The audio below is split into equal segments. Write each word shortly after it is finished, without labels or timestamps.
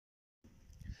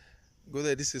Good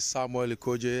day, this is Samuel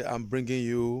Ikoje. I'm bringing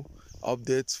you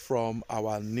updates from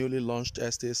our newly launched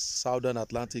estate, Southern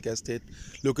Atlantic Estate,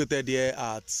 located here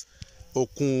at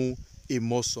Okun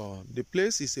Imoson. The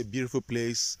place is a beautiful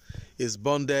place. It's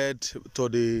bounded to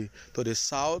the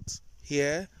south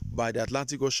here by the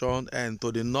Atlantic Ocean, and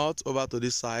to the north over to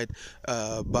this side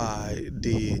by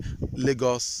the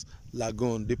Lagos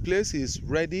lagoon. The place is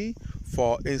ready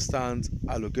for instant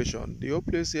allocation. The whole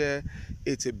place here,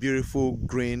 it's a beautiful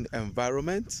green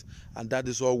environment, and that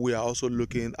is what we are also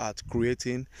looking at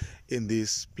creating in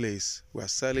this place. We are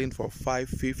selling for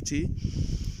 $550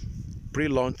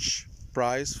 pre-launch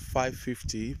price,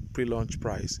 $550 pre-launch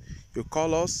price. You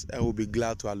call us and we'll be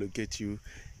glad to allocate you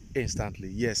instantly.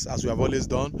 Yes, as we have always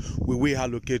done, we will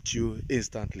allocate you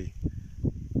instantly.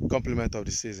 Compliment of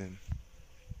the season.